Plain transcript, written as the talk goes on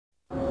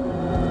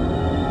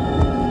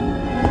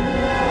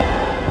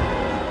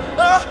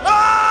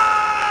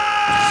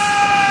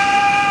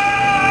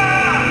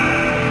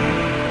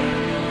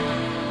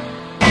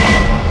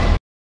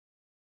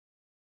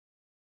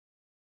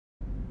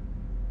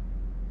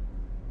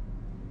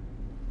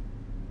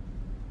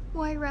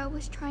Moira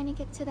was trying to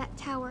get to that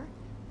tower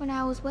when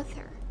I was with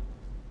her.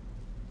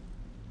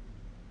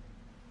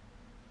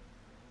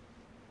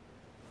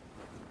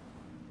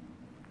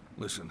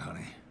 Listen,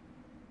 honey.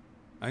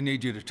 I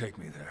need you to take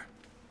me there.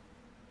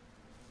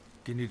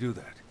 Can you do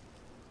that?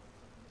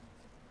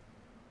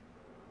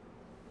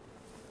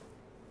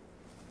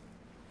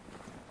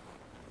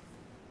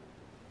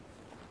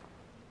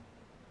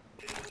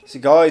 So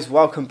guys,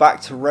 welcome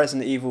back to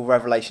Resident Evil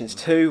Revelations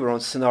 2. We're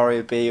on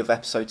Scenario B of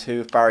Episode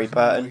 2 of Barry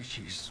Burton.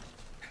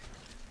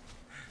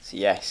 So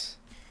yes,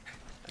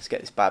 let's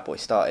get this bad boy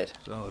started.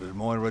 So, did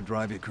Moira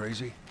drive you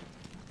crazy?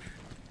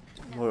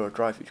 Moira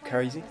drive you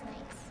crazy?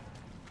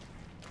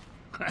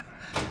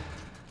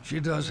 She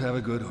does have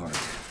a good heart.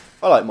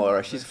 I like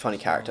Moira, she's a funny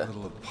character. A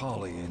little of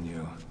Polly in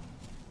you.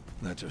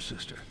 That's her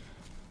sister.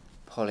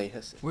 Polly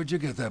has... Where'd you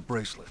get that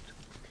bracelet?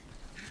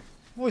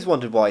 I've always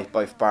wondered why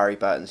both Barry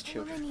Burton's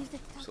children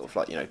sort of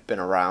like, you know, been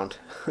around.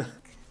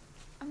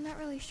 I'm not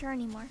really sure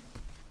anymore.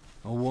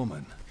 A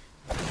woman.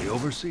 The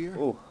overseer?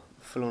 Oh,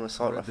 full on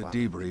assault rifle.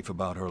 The debrief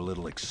about her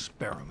little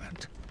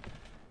experiment.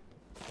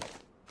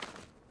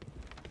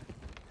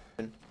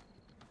 Let's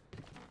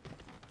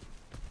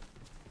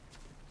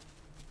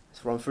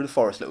run through the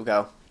forest, little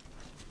girl.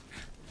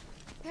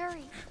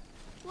 Barry,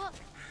 look.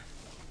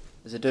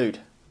 There's a dude.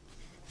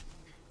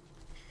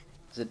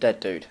 There's a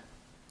dead dude.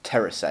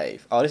 Terror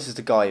save. Oh, this is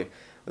the guy with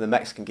the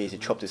Mexican geezer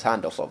chopped his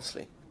hand off,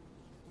 obviously.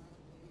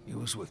 He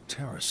was with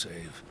Terror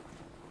Save.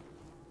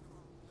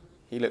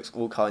 He looks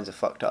all kinds of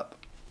fucked up.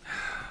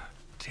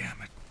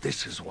 Damn it.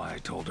 This is why I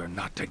told her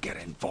not to get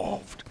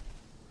involved.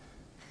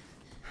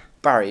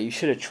 Barry, you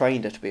should have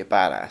trained her to be a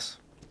badass.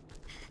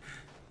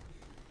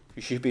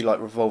 You should be like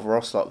Revolver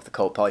Ocelot with the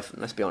Cold Python,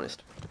 let's be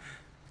honest.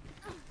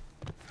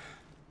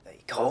 They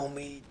call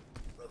me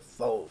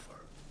Revolver.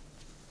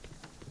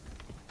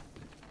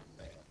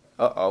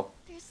 Uh-oh.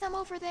 There's some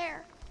over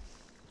there.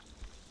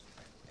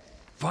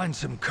 Find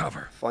some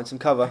cover. Find some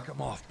cover. Pick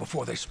them off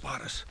before they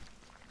spot us.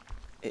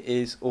 It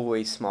is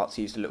always smart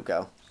to use the little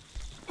girl.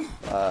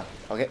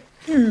 Okay.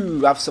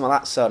 Ooh, have some of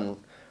that sun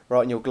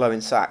right in your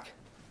glowing sack.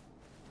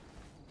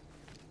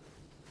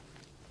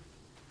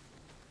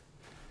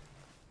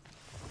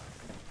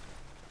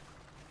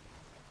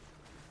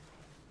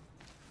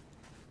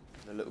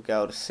 The little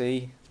girl to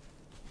see.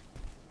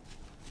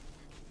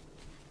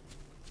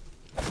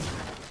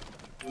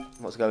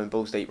 Might as well go in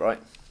balls deep, right?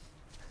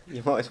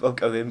 You might as well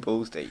go in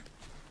balls deep.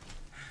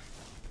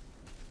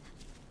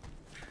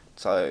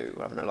 So,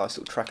 we're having a nice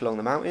little trek along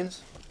the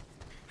mountains.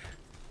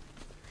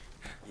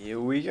 Here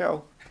we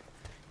go.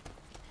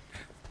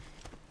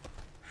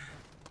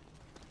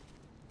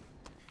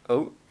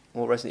 Oh,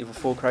 more Resident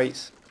Evil 4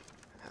 crates.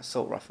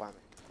 Assault rifle ammo.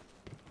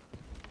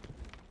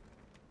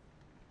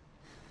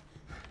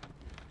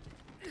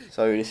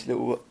 So this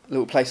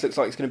little place looks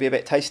like it's going to be a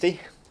bit tasty.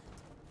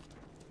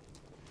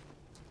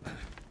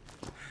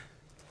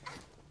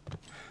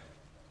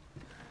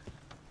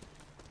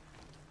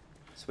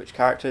 Switch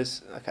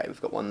characters. Okay,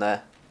 we've got one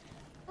there.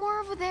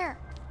 More over there.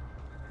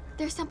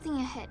 There's something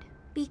ahead.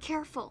 Be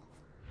careful.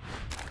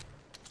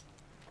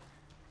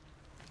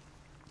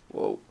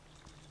 Whoa.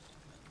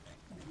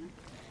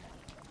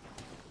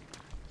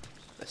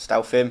 Let's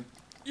stealth him.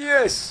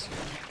 Yes!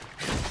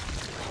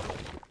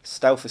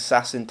 Stealth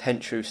assassin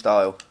Tenchu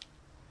style.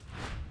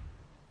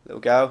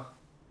 Little girl.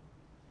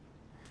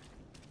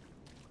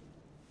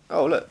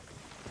 Oh, look.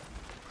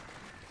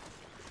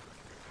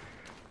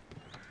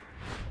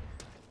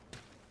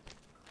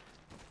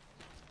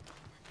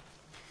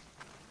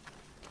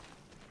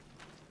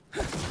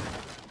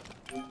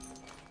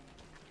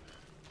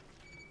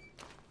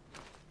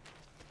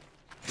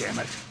 Damn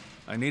it.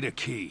 I need a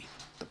key.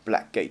 The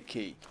black gate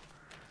key.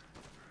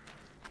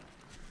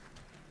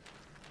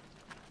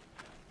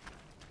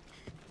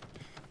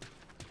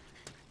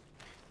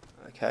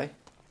 Okay.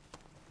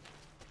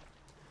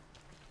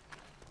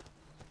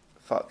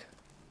 Fuck.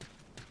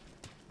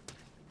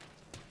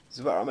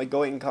 So where am I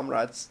going,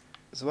 comrades?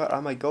 So where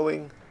am I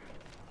going?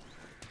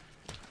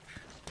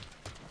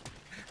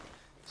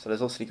 So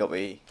there's obviously got to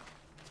be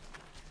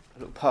a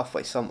little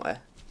pathway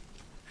somewhere.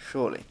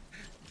 Surely.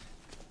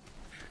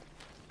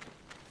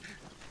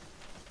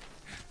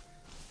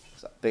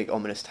 It's that big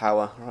ominous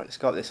tower. Alright, let's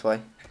go up this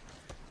way.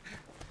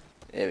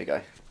 Here we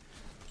go.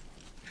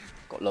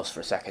 Got lost for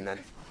a second then.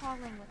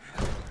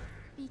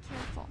 Be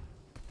careful.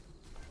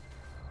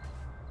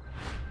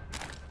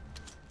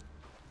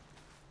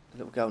 The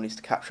little girl needs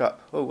to catch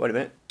up. Oh, wait a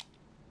minute.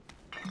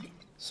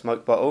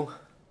 Smoke bottle.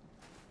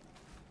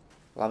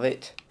 Love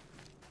it.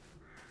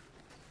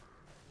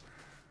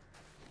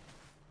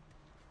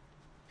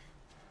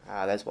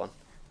 Ah, there's one.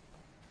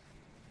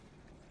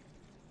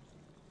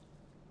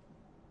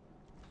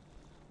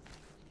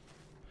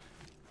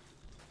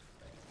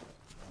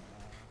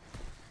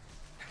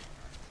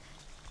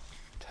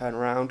 Turn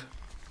around.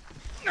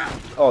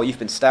 Oh, you've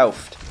been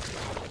stealthed.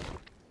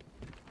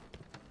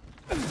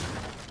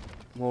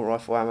 More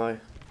rifle ammo.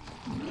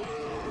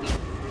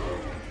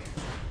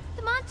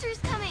 The monster's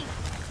coming.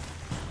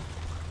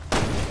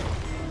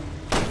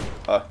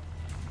 Oh.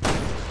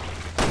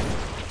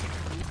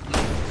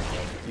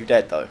 You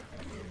dead though.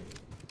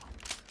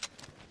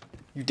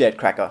 You dead,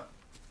 cracker.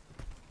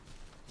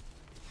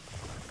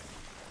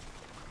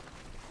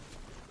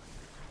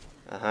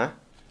 Uh-huh.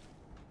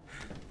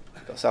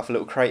 Got yourself a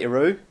little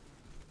crateroo.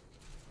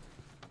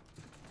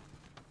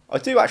 I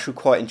do actually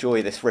quite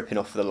enjoy this ripping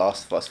off of The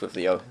Last of Us with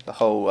the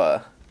whole...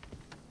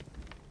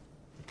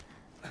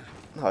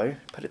 No,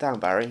 put it down,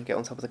 Barry. Get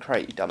on top of the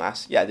crate, you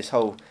dumbass. Yeah, this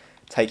whole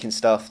taking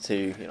stuff to,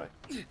 you know,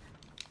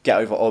 get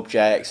over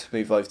objects,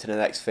 move over to the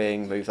next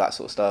thing, move that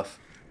sort of stuff.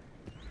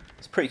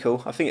 It's pretty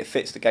cool. I think it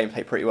fits the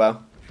gameplay pretty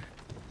well.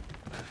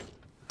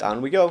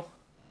 Down we go.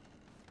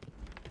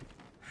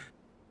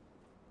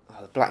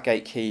 Oh, the black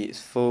gate key is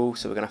full,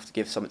 so we're going to have to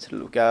give something to the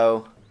little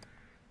girl.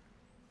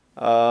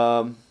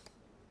 I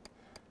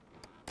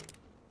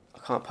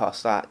can't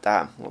pass that.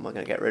 Damn, what am I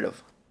going to get rid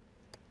of?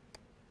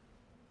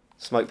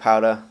 Smoke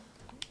powder.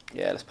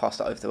 Yeah, let's pass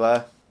that over to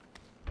her.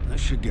 That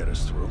should get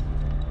us through.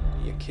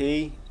 Your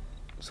key.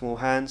 Small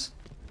hands.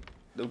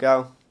 Little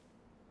girl.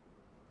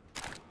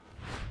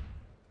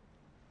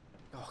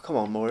 Oh, come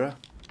on, Moira.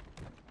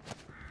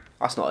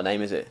 That's not her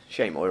name, is it?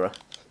 She ain't Moira.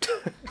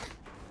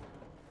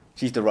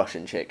 She's the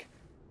Russian chick.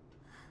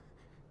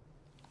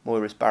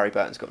 Moira's Barry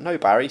Burton's got... No,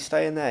 Barry,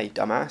 stay in there, you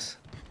dumbass.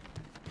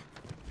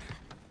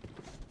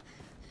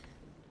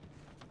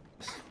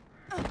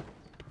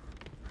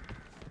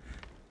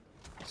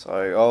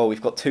 So, oh,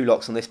 we've got 2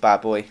 locks on this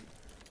bad boy.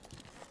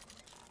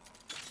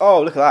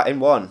 Oh, look at that, in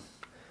one.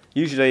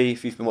 Usually,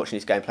 if you've been watching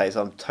these gameplays,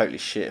 I'm totally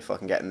shit if I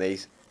can get in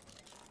these.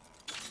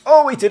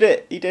 Oh, he did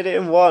it! He did it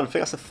in one. I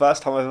think that's the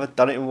first time I've ever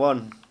done it in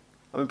one.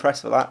 I'm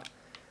impressed with that.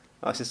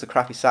 Oh, it's just a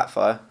crappy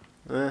sapphire.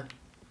 Right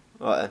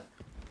then.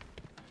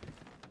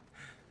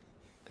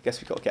 I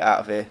guess we've got to get out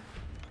of here.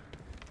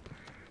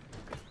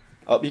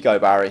 Up you go,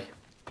 Barry.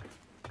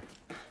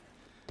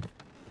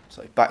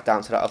 So, back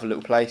down to that other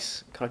little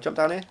place. Can I jump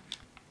down here?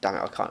 Damn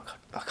it,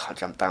 I can't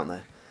jump down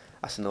there.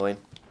 That's annoying.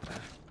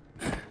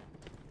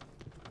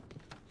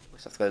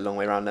 Just have to go a long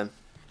way around them.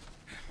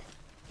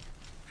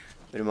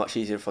 Would have been much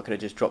easier if I could have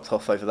just dropped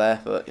off over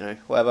there, but you know,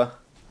 whatever.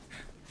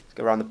 Let's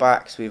go around the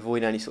back so we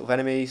avoid any sort of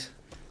enemies.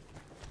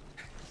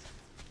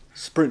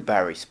 Sprint,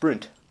 Barry,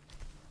 sprint.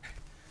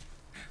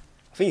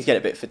 I think he's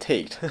getting a bit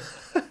fatigued.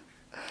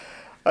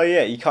 Oh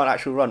yeah, you can't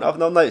actually run. I've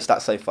not noticed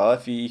that so far.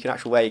 If you can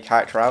actually wear your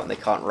character out and they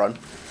can't run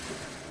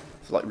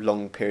for like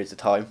long periods of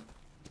time.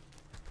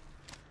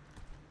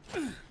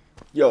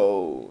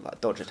 Yo, that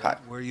dodge attack.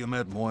 Where you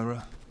met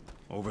Moira?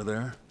 Over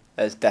there?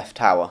 There's Death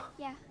Tower.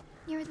 Yeah,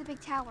 near the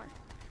big tower.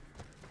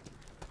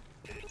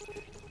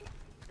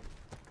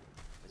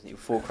 New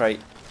 4 crate.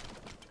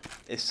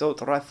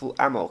 Assault rifle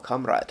ammo,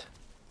 comrade.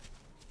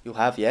 You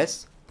have,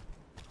 yes?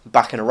 I'm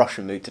back in a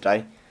Russian mood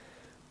today.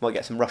 Might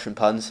get some Russian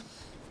puns.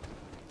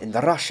 In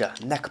the Russia,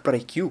 neck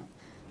break you.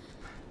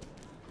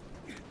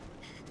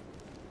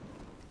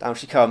 Down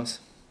she comes.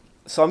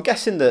 So I'm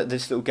guessing that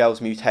this little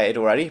girl's mutated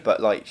already, but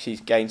like she's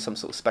gained some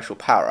sort of special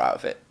power out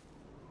of it.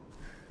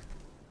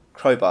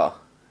 Crowbar.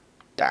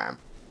 Damn.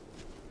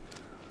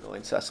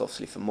 Annoying, so that's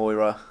obviously for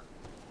Moira.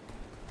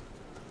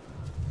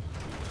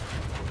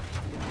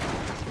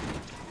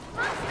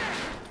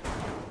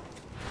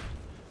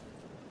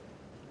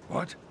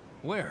 What?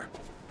 Where?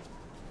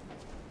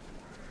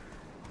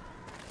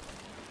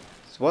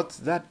 So what's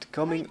that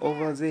coming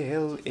over the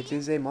hill? It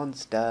is a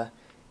monster.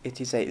 It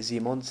is a the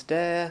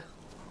monster.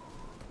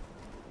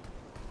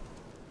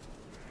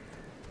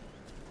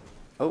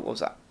 Oh, what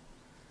was that?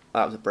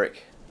 That was a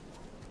brick.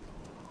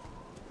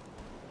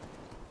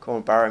 Come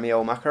on, Barry, me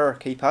old macker,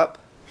 keep up.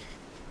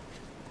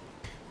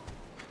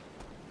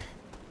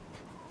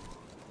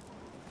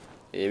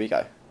 Here we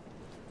go.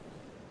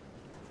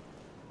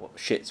 What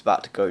shit's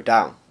about to go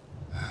down?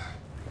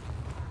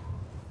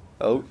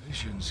 Oh.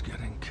 Vision's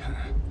getting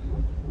kinda...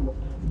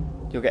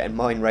 You're getting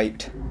mind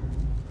raped.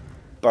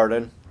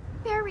 Burton.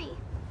 Barry,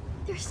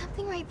 there's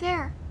something right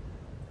there.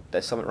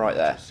 There's something right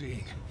there.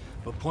 Seeing,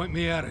 but point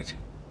me at it.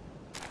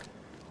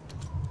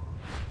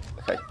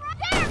 Okay.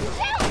 There,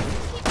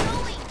 keep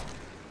going.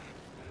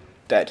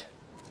 Dead.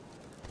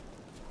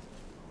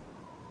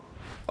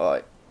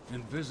 Alright.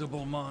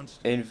 Invisible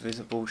monster.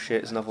 Invisible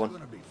shit is another one. It's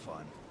gonna be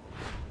fun.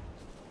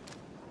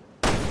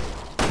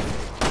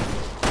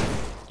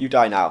 You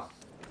die now.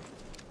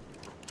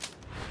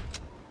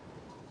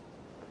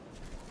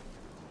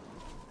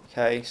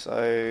 Okay,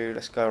 so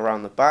let's go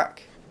around the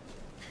back.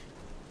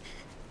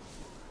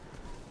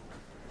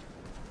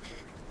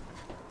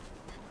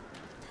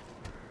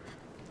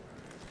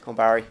 Come on,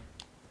 Barry.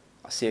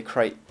 I see a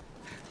crate.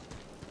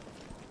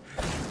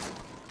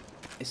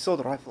 It's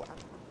sword rifle ammo.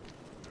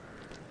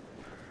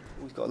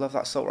 We've got to love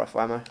that assault rifle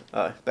ammo.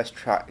 Oh, best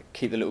track.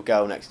 Keep the little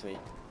girl next to me.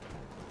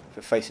 If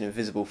we're facing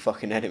invisible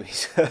fucking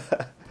enemies.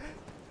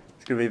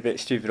 It's gonna be a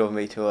bit stupid of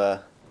me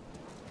to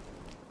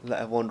let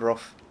her wander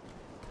off.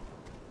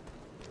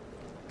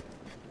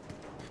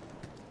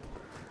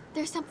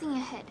 There's something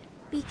ahead.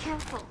 Be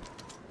careful.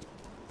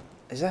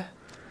 Is there?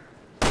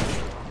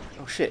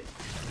 Oh shit.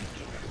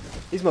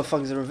 These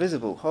motherfuckers are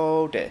invisible.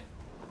 Oh dear.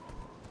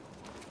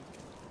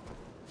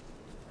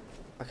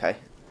 Okay.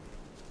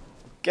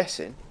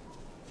 guessing.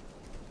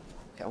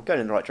 Okay, I'm going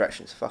in the right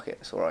direction, so fuck it,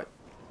 it's alright.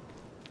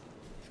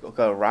 You've got to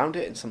go around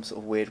it in some sort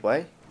of weird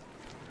way.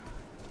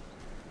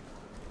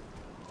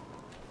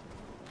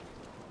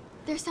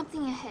 There's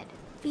something ahead.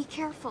 Be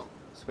careful.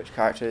 Switch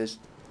characters.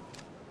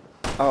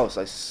 Oh, it's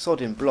those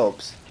sodding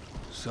blobs.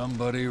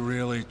 Somebody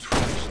really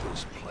trashed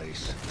this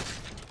place.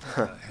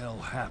 What the hell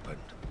happened?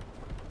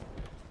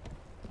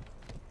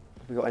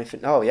 Have we got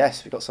anything? Oh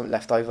yes, we got something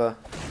left over.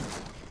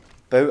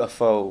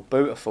 Beautiful,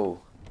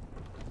 beautiful.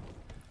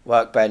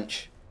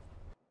 Workbench.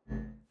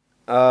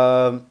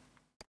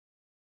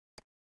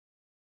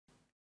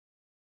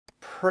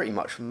 Pretty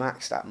much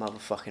maxed that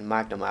motherfucking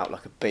Magnum out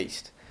like a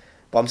beast.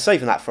 But I'm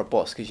saving that for a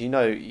boss, because you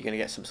know you're going to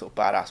get some sort of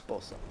badass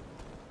boss.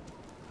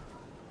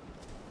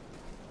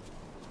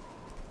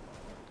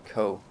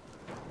 Cool.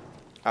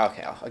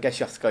 Okay, I guess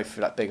you have to go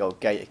through that big old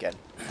gate again.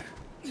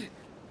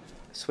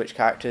 Switch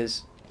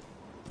characters.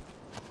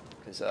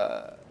 Because,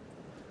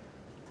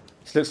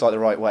 this looks like the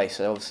right way,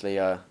 so obviously,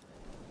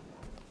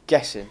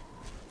 guessing.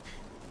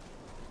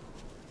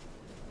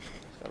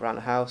 Let's go around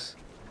the house.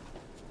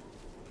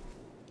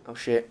 Oh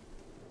shit.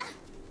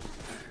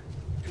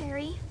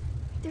 Barry,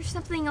 there's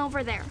something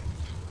over there.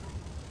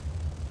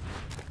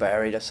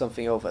 Barry, there's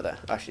something over there.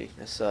 Actually,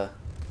 let's, It's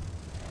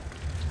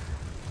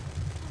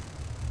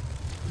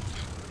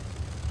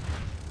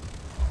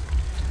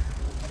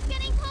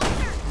getting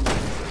closer.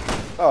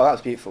 oh, that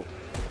was beautiful.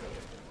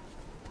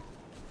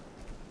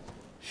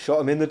 Shot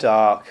him in the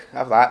dark.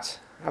 Have that.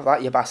 Have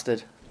that, you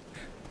bastard.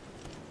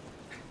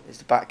 It's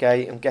the back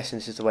gate. I'm guessing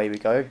this is the way we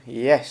go.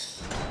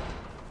 Yes.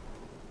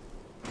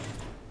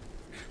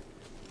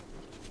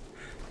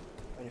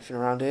 Anything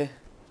around here?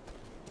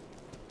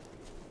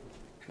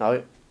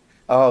 No.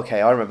 Oh,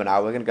 okay, I remember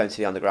now. We're going to go into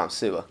the underground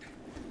sewer.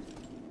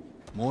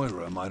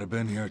 Moira might have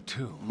been here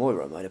too.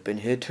 Moira might have been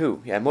here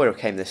too. Yeah, Moira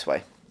came this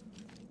way.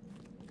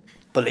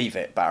 Believe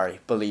it, Barry.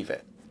 Believe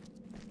it.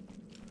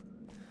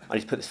 I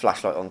need to put this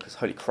flashlight on because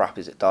holy crap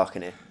is it dark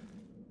in here.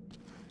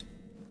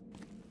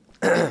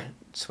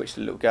 Switch to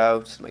the little girl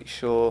just to make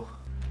sure.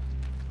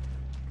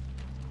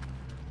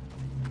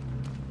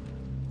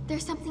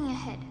 There's something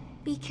ahead.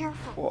 Be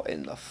careful. What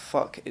in the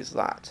fuck is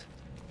that?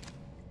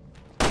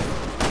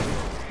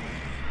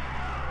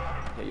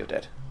 Yeah, you're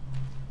dead.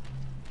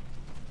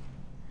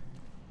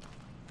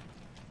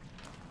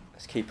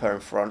 Let's keep her in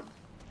front.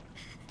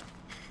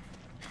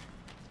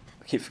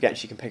 I keep forgetting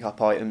she can pick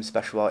up items,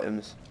 special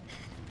items.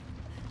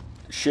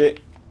 Shit.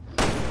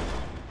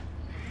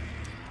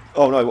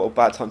 Oh no, what a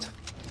bad time to...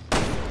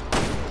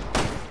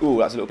 Ooh,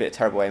 that's a little bit of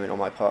terrible aiming on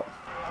my part.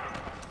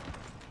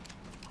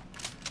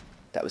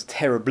 That was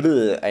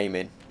terrible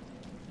aiming.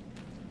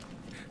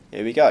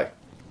 Here we go.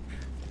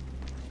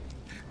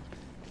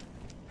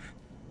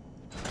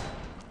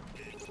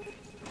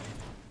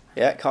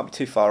 Yeah, can't be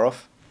too far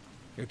off.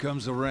 Here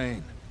comes the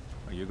rain.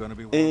 Are you going to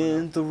be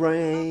In the I'll be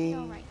rain,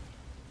 alright.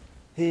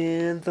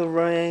 in the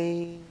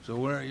rain. So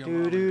where are you?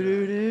 Do, do,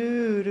 do,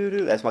 do, do,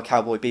 do. There's my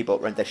Cowboy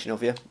Bebop rendition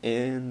of you.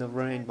 In the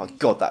rain. My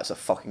god, that's a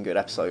fucking good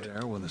episode.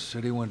 There when the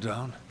city went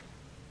down?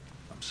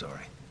 I'm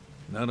sorry.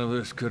 None of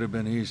this could have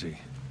been easy.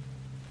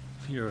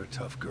 You're a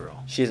tough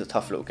girl. She's a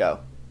tough little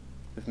girl.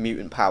 With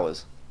mutant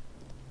powers.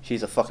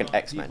 She's a fucking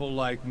X-Men. People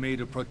like me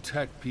to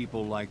protect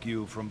people like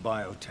you from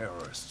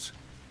bioterrorists.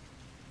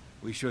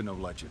 We shouldn't have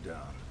let you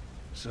down.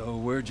 So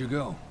where'd you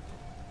go?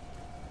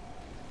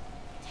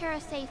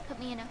 TerraSafe put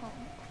me in a home.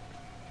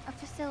 A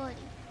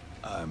facility.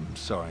 I'm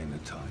sorry,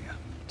 Natalia.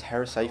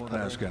 Terra I safe. won't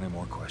ask any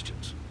more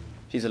questions.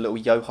 She's a little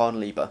Johann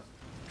Lieber.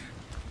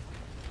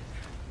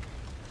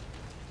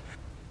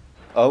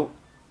 Oh.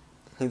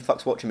 Who the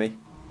fuck's watching me?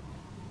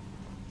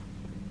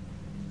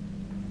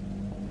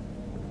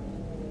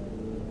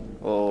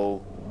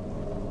 Oh.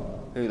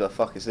 Who the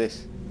fuck is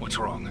this? What's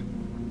wrong?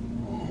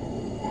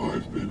 Oh,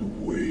 I've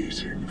been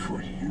waiting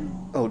for you.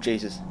 Oh,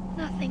 Jesus.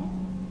 Nothing.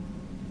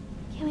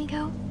 Can we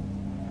go?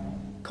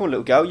 Come on,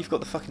 little girl. You've got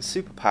the fucking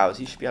superpowers.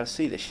 You should be able to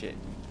see this shit.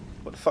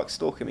 What the fuck's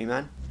stalking me,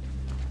 man?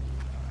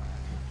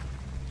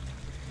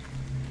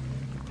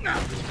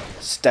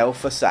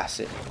 Stealth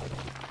assassin.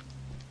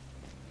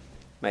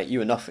 Mate, you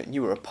were nothing.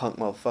 You were a punk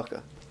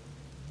motherfucker.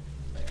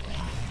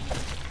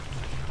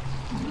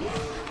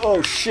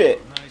 Oh,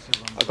 shit.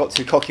 I got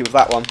too cocky with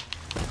that one.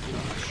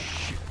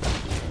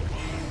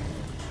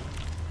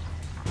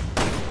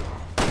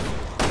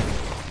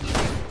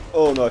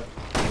 Oh no.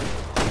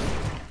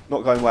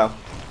 Not going well.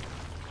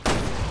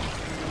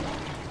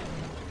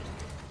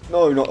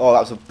 No, not. Oh,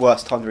 that was the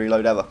worst time to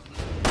reload ever.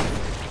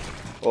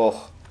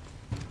 Oh.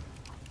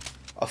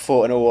 I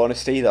thought, in all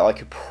honesty, that I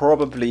could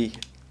probably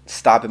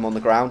stab him on the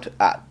ground.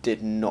 That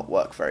did not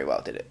work very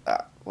well, did it?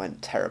 That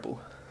went terrible.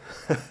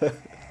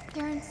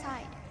 They're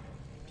inside.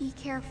 Be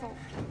careful.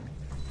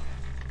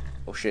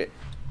 Oh shit.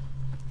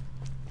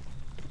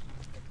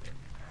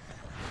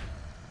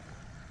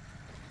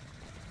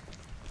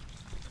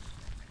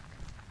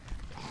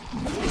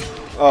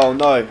 Oh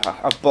no,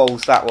 I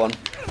balls that one.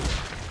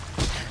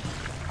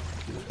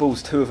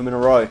 Balls two of them in a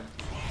row.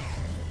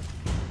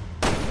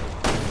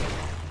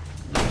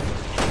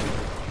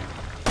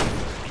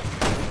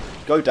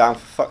 Go down,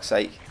 for fuck's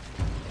sake.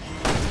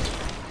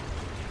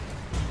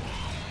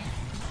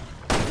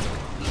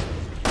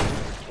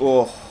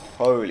 Oh,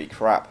 holy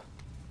crap.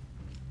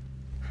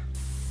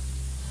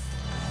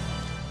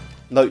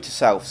 Note to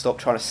self, stop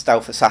trying to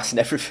stealth assassin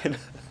everything.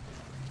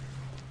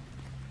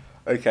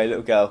 Okay,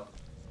 little girl.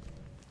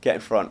 Get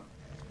in front.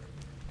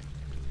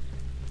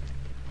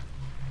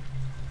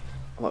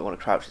 I might want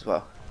to crouch as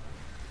well.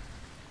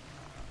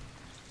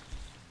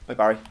 Hey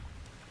Barry.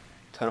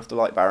 Turn off the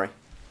light, Barry.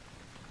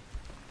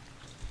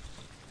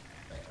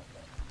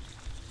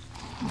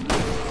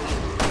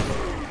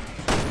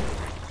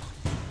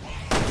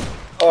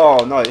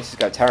 Oh no, this is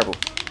going terrible.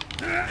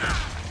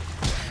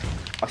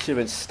 I should have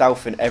been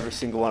stealthing every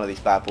single one of these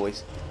bad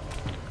boys.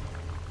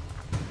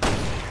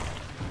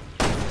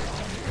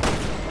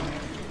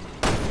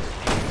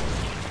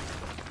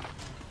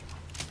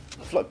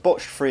 I've like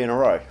botched 3 in a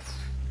row.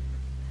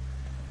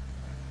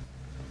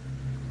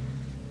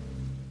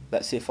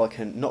 Let's see if I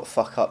can not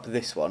fuck up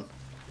this one.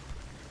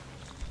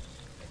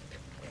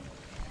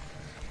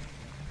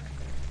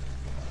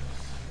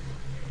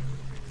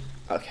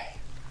 Okay.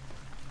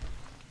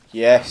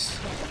 Yes.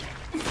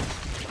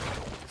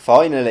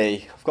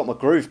 Finally, I've got my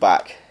groove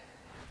back.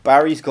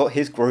 Barry's got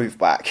his groove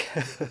back.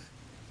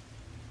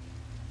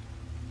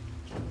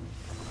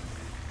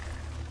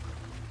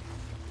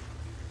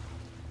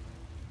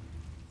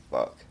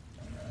 Fuck.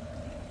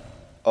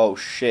 Oh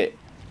shit.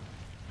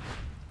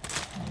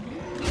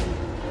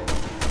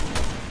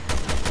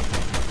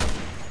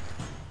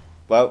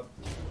 Well,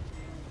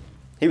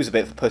 he was a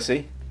bit of a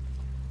pussy.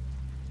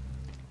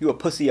 You a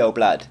pussy old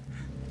lad.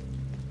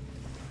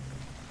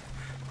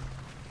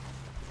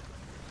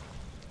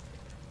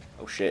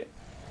 Oh shit.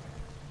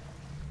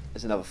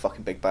 There's another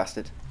fucking big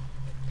bastard.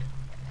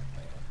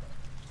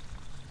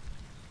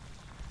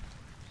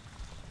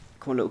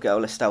 Come on little girl,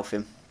 let's stealth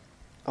him.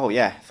 Oh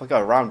yeah, if I go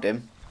around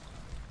him.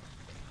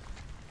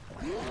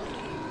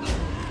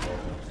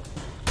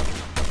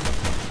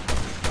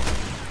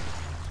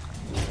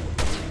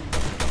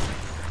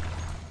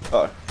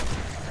 Uh oh.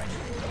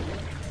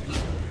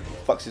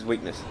 Fuck's his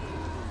weakness.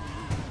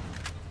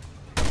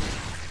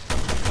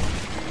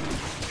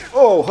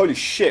 Oh, holy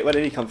shit, where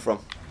did he come from?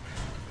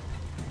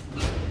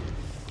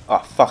 Oh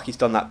fuck, he's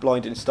done that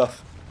blinding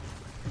stuff.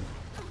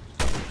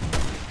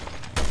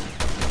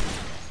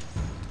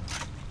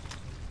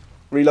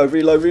 Reload,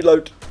 reload,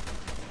 reload.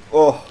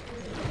 Oh.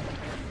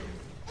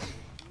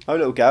 Oh,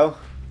 little girl.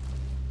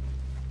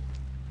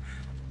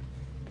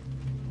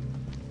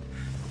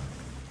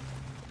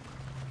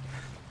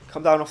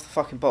 Come down off the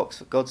fucking box,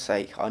 for God's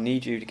sake. I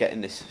need you to get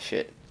in this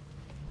shit.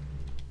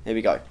 Here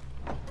we go.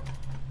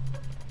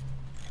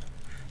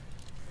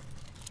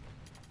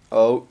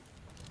 Oh.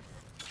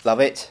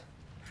 Love it.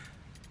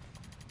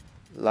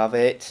 Love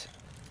it.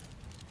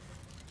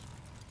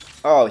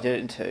 Oh, we did it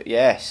in 2.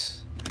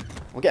 Yes.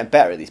 We're getting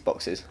better at these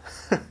boxes.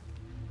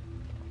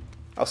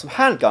 Oh, some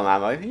handgun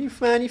ammo. Are you,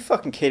 man, you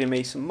fucking kidding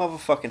me? Some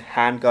motherfucking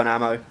handgun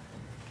ammo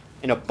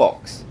in a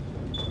box.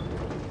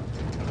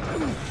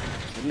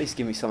 At least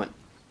give me something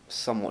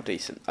somewhat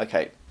decent.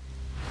 Okay.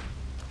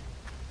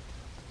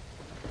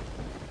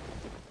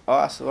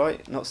 Oh, that's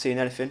alright. Not seeing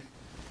anything.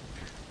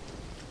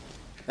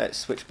 Let's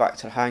switch back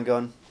to the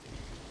handgun.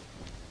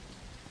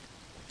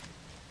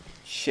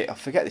 Shit, I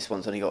forget this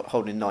one's only got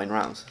holding 9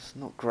 rounds. It's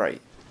not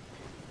great.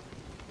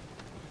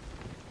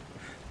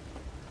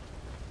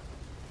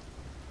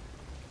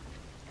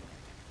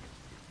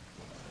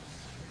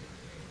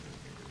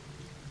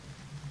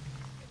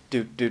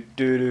 Do do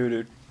do do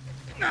do.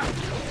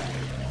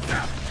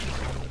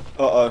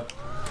 Uh-oh.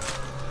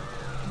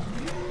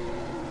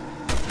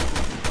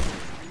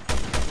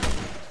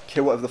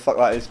 Kill whatever the fuck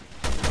that is.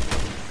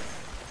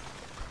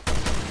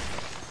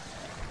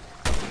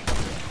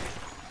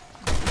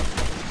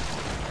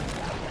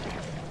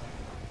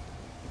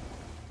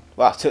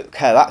 Well, I took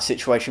care of that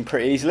situation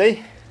pretty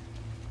easily.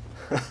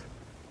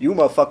 You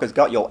motherfuckers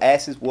got your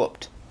asses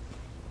whooped.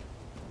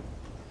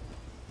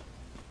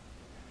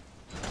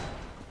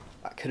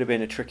 That could have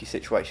been a tricky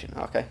situation.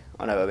 Okay,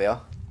 I know where we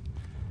are.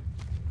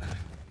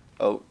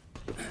 Oh.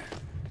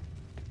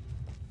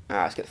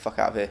 Ah, let's get the fuck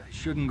out of here.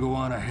 Shouldn't go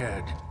on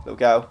ahead. Little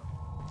girl.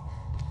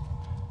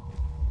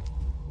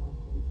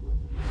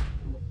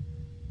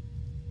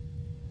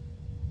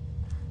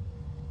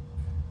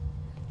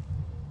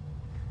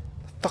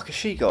 The fuck has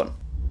she gone?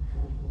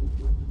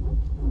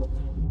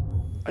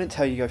 I didn't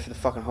tell you to go for the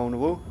fucking hole in the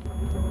wall.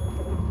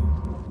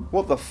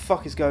 What the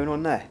fuck is going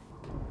on there?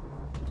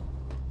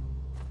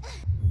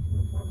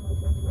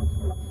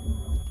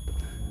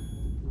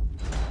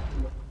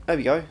 There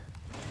we go.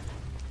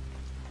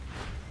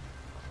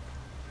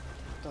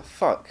 The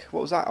fuck?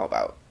 What was that all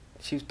about?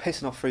 She was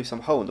pissing off through some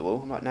hole in the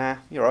wall. I'm like, nah,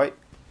 you're right.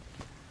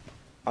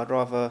 I'd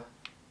rather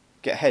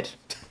get ahead.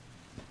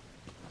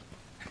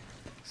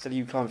 Instead of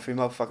you climbing through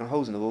motherfucking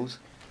holes in the walls.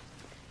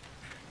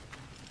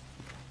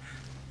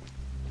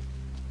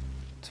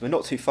 So we're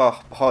not too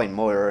far behind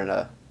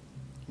Moira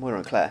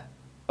and Claire.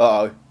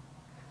 Uh-oh.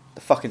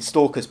 The fucking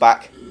stalker's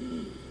back.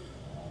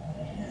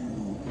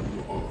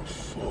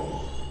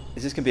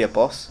 Is this gonna be a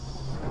boss?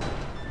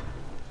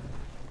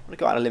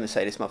 go out on a limb and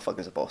say this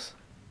motherfucker's a boss.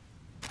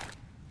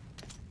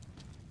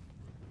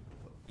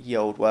 Ye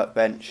old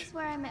workbench. This is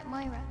where I met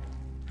Moira.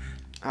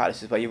 Ah,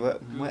 this is where you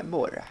met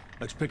Moira.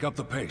 Let's pick up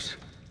the pace.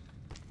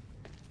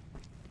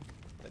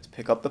 Let's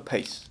pick up the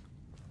pace.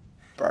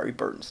 Barry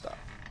Burton style.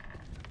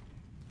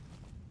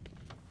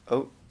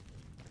 Oh,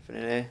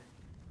 nothing in here.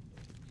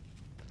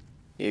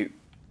 You.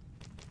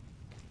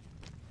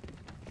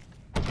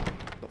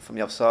 Not from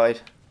the other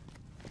side.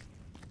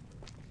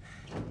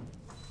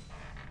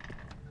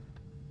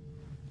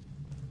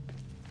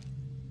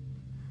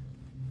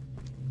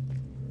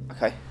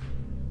 Okay.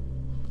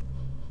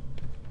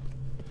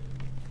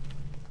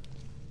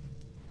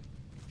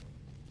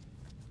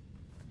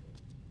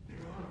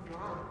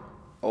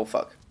 Oh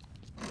fuck.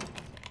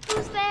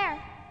 Who's there?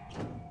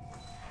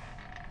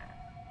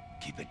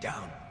 Keep it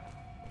down.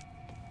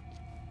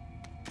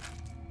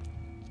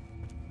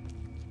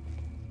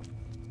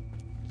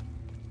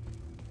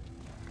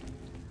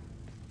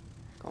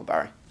 Come on,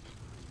 Barry.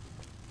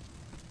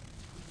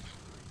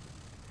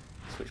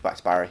 Switch back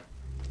to Barry.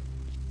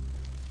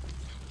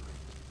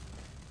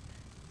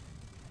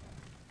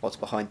 What's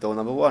behind door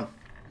number 1?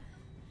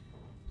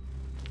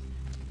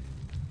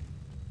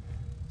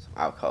 Some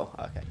alcohol.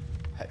 Okay.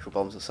 Petrol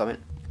bombs or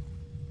something.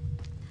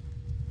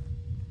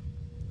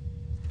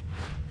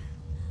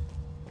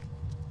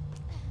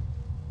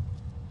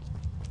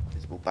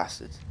 Visible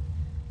bastards.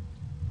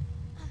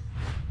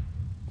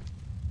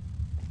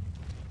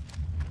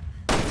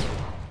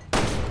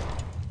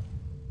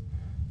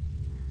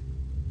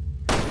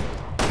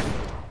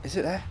 Is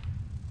it there?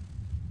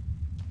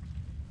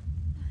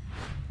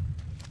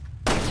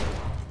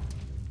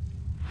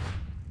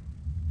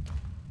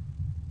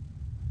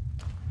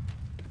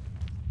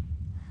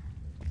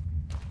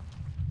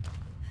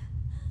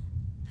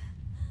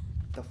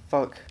 The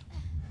fuck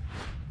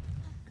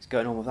is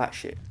going on with that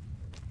shit?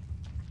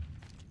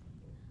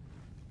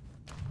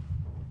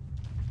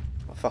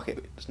 Well, fuck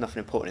it, there's nothing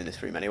important in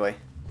this room anyway.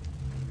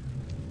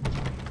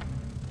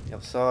 The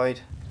other side.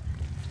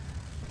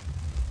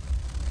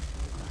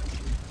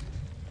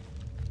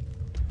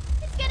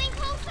 It's getting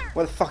closer.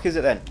 Where the fuck is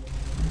it then?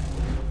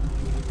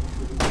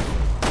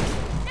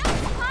 No,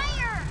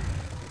 higher.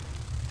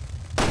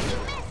 You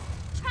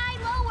missed. Try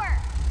lower.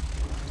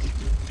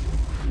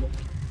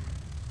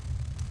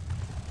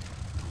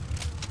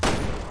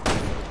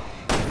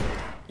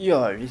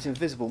 Yo, these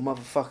invisible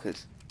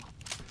motherfuckers.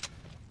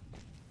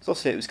 So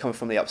obviously it was coming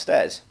from the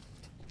upstairs.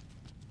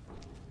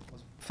 I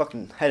was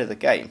fucking head of the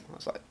game. I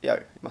was like, yo,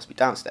 it must be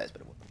downstairs, but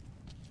it wasn't.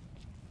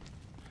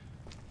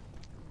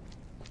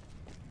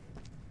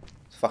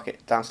 So fuck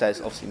it.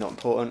 Downstairs, obviously not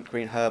important.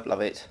 Green herb,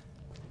 love it.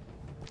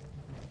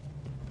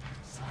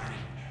 Sorry.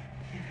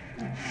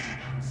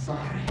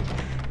 Sorry.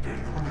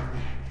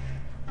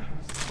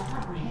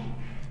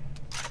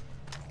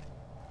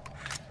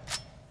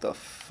 The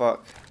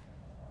fuck?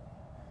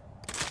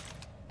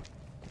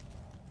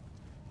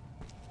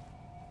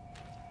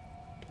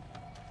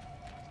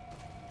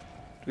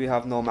 Do we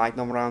have no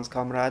magnum rounds,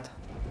 comrade?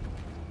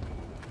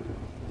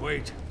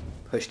 Wait.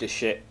 Push this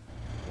shit.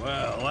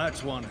 Well,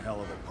 that's one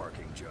hell of a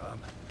parking job.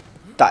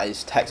 That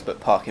is textbook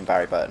parking,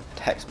 Barry Burton.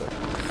 Textbook.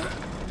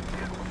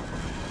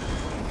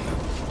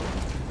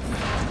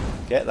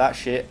 Get that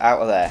shit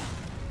out of there.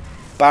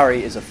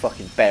 Barry is a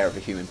fucking bear of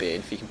a human being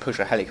if he can push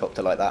a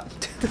helicopter like that.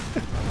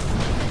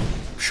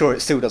 I'm sure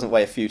it still doesn't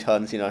weigh a few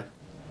tons, you know.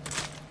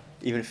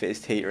 Even if it is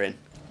teetering.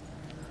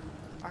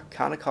 I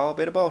kinda call a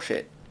bit of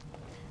bullshit.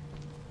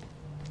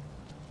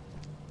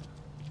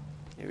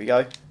 Here we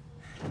go.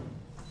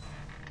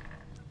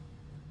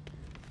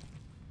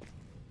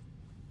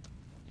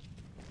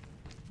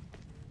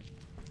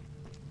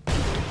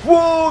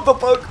 Whoa, the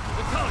fuck!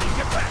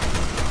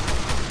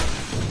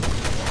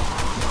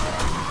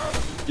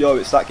 Yo,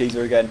 it's that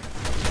geezer again.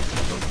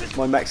 It's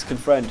my Mexican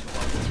friend.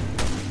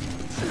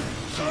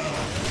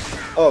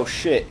 Oh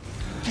shit.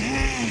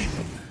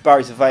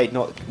 Barry's evade,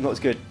 not as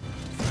good.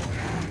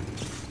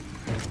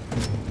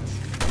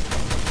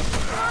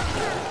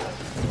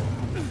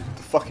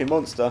 The fucking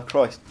monster,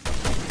 Christ.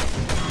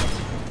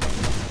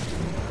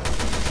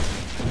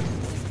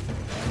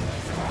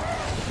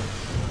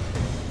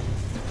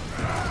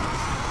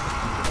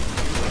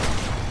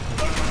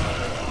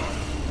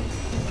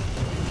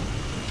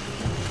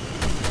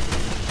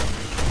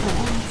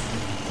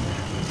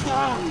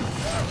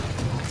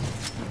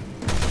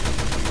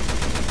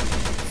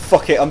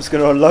 Fuck it, I'm just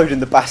gonna unload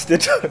in the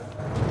bastard.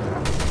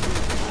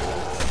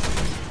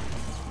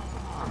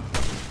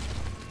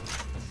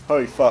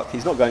 Holy fuck,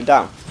 he's not going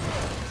down.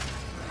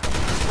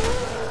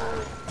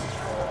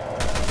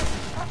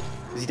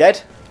 Is he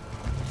dead?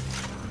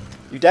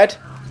 You dead?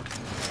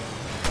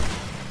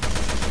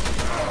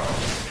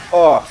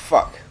 Oh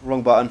fuck,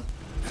 wrong button.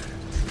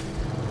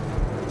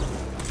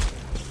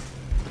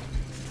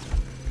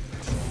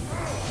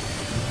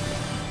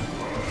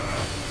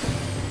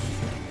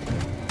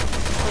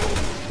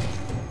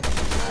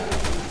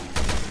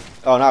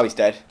 Oh, now he's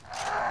dead.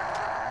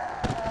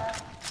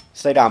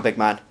 Stay down, big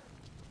man.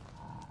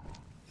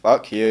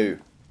 Fuck you.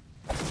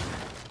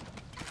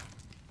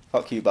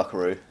 Fuck you,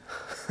 buckaroo.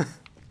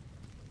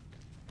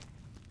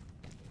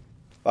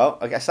 Well,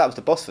 I guess that was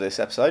the boss for this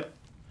episode.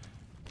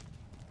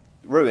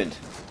 Ruined.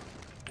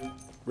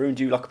 Ruined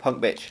you like a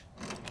punk bitch.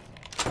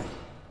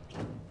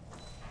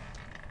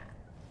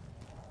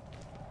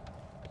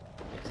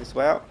 Is this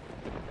way out?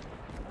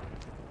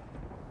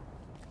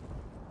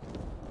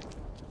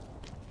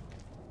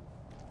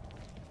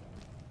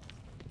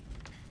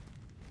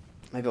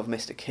 Maybe I've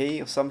missed a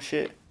key or some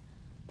shit.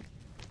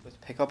 Let's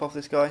pick up off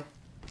this guy.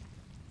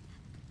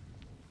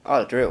 Oh,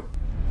 the drill.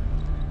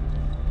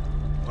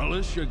 Well,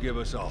 this should give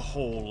us a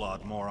whole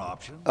lot more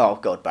options. Oh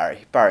god,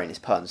 Barry. Barry and his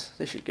puns.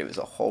 This should give us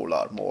a whole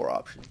lot more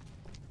options.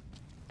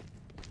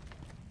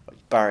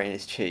 Like Barry and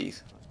his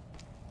cheese.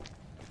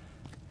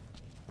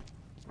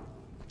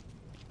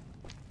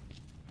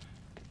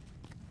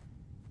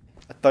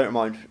 I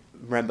don't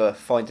remember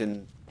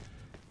finding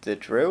the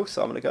drill,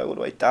 so I'm going to go all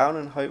the way down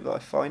and hope that I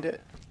find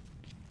it.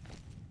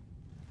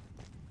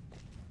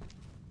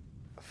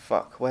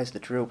 Fuck, where's the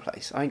drill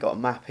place? I ain't got a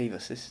map either,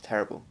 so this is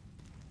terrible.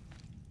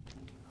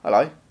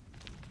 Hello?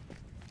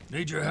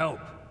 Need your help.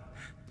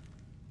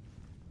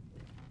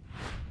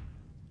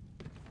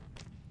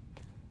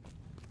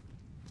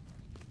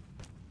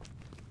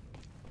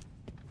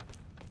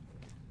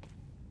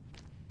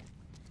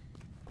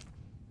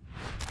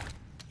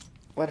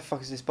 Where the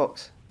fuck is this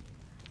box?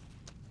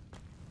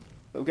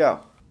 Little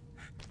girl.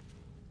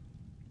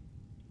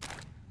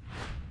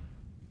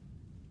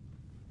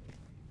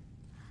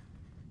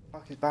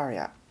 Fuck is Barry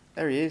at?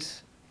 There he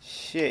is.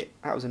 Shit,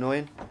 that was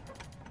annoying.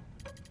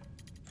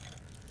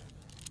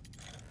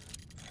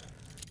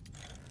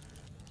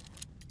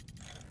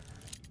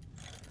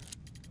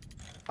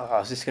 Oh,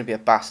 is this going to be a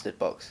bastard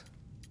box?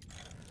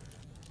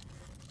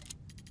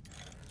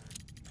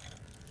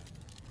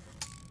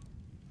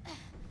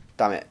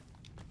 Damn it.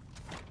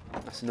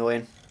 That's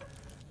annoying.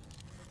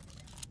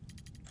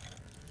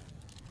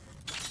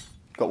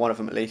 Got one of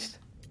them at least.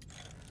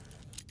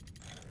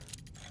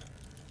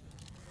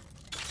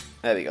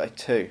 There we go,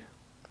 2.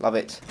 Love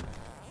it.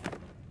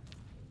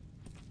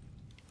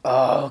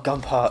 Oh,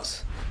 gun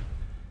parts.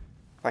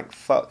 Thank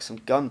fuck, some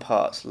gun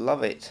parts.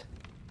 Love it.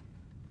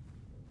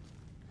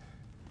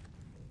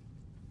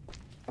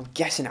 I'm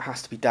guessing it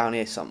has to be down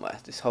here somewhere.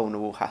 This hole in the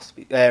wall has to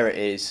be. There it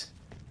is.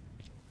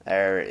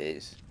 There it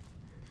is.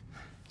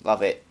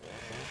 Love it.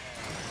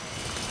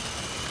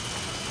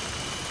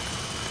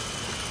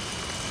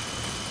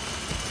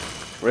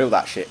 Reel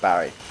that shit,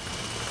 Barry.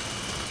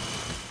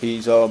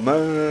 He's a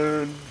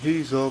man,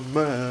 he's a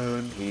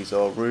man, he's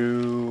a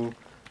real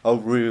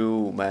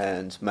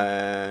man's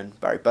man.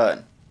 Barry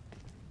Burton.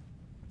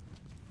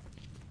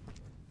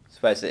 So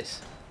where's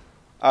this?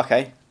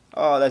 Okay.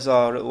 Oh, there's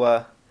our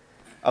little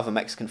other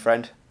Mexican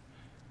friend.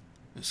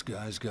 This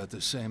guy's got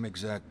the same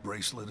exact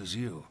bracelet as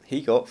you.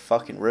 He got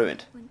fucking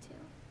ruined. One, two.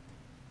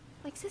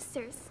 Like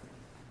sisters.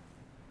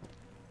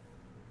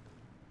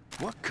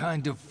 What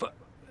kind of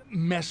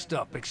messed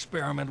up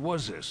experiment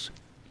was this?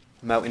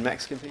 Melting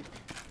Mexican people.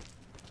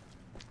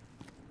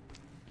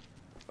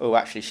 Oh,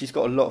 actually, she's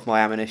got a lot of my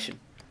ammunition.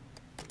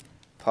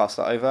 Pass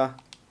that over.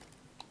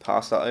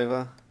 Pass that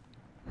over.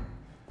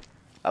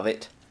 Love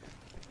it.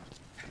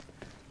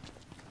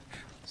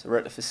 So we're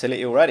at the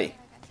facility already.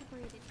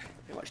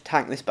 Pretty much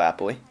tank this bad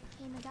boy.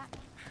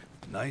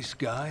 Nice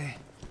guy.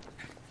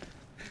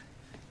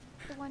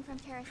 The one from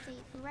Terra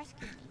State who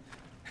rescued me.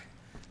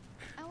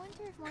 I wonder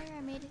if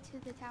Moira made it to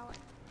the tower.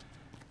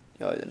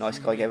 Yo, the nice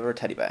guy gave her a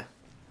teddy bear.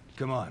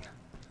 Come on.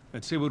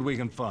 Let's see what we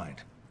can find.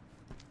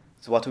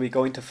 So what are we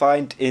going to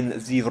find in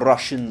the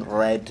Russian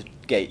Red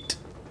Gate,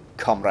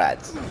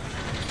 comrades?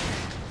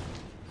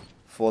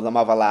 For the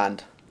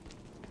motherland.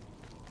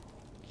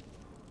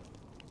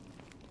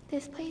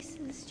 This place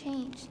has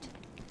changed.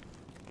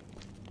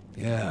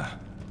 Yeah.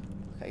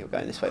 Okay, you're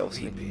going this way,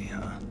 obviously. Creepy,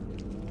 huh?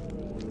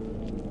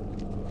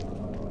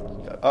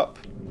 Go up.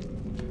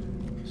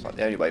 It's like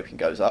the only way we can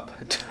go is up.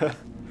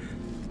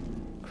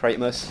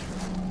 Kratos.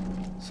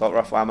 Assault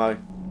rifle ammo.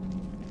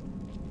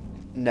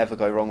 Never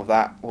go wrong with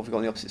that. What have we got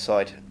on the opposite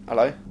side?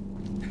 Hello?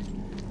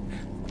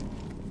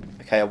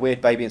 Okay, a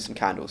weird baby and some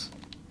candles.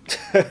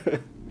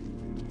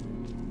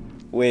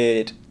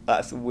 Weird.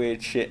 That's some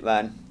weird shit,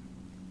 man.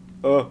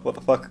 Oh, what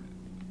the fuck?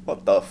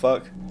 What the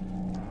fuck?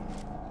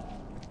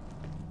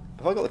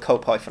 Have I got the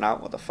cold python out?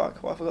 What the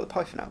fuck? Why have I got the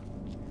python out?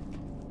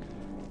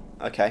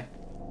 Okay.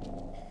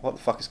 What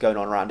the fuck is going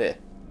on around here?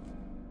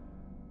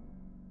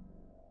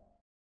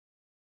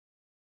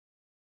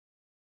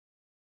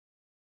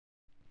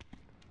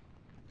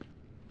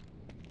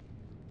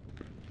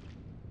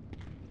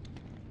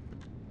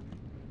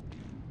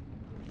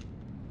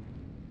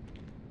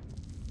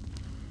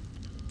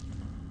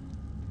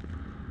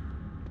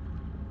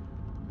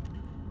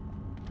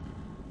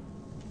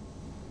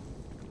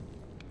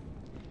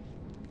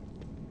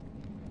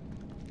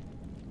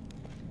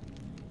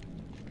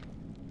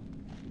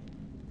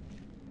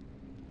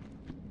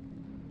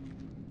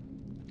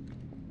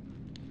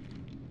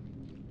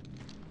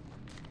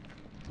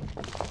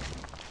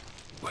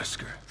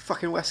 Wesker.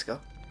 Fucking Wesker.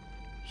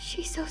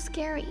 She's so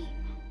scary.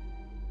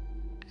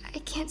 I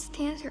can't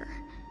stand her.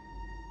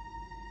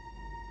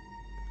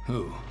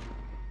 Who?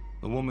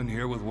 The woman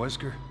here with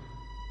Wesker?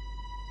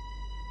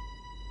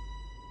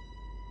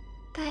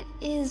 That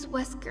is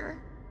Wesker.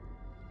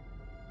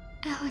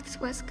 Alex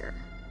Wesker.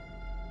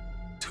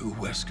 2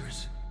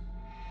 Weskers?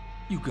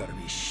 You gotta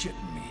be shitting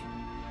me.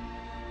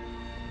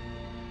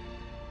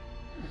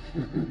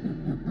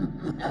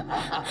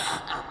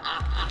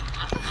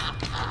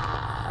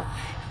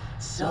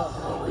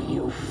 So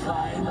you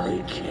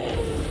finally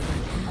came.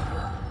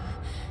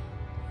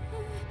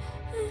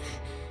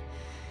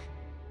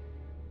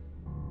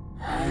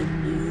 I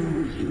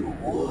knew you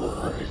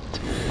would.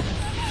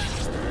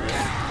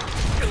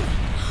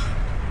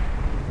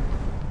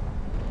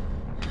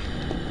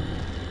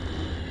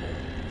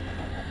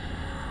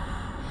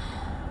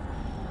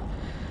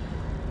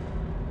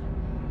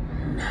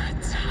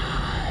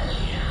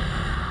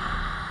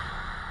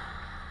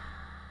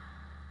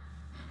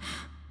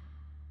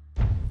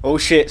 Oh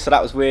shit, so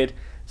that was weird.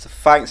 So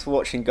thanks for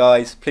watching,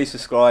 guys. Please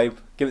subscribe,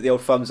 give it the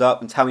old thumbs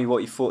up, and tell me what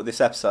you thought of this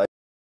episode.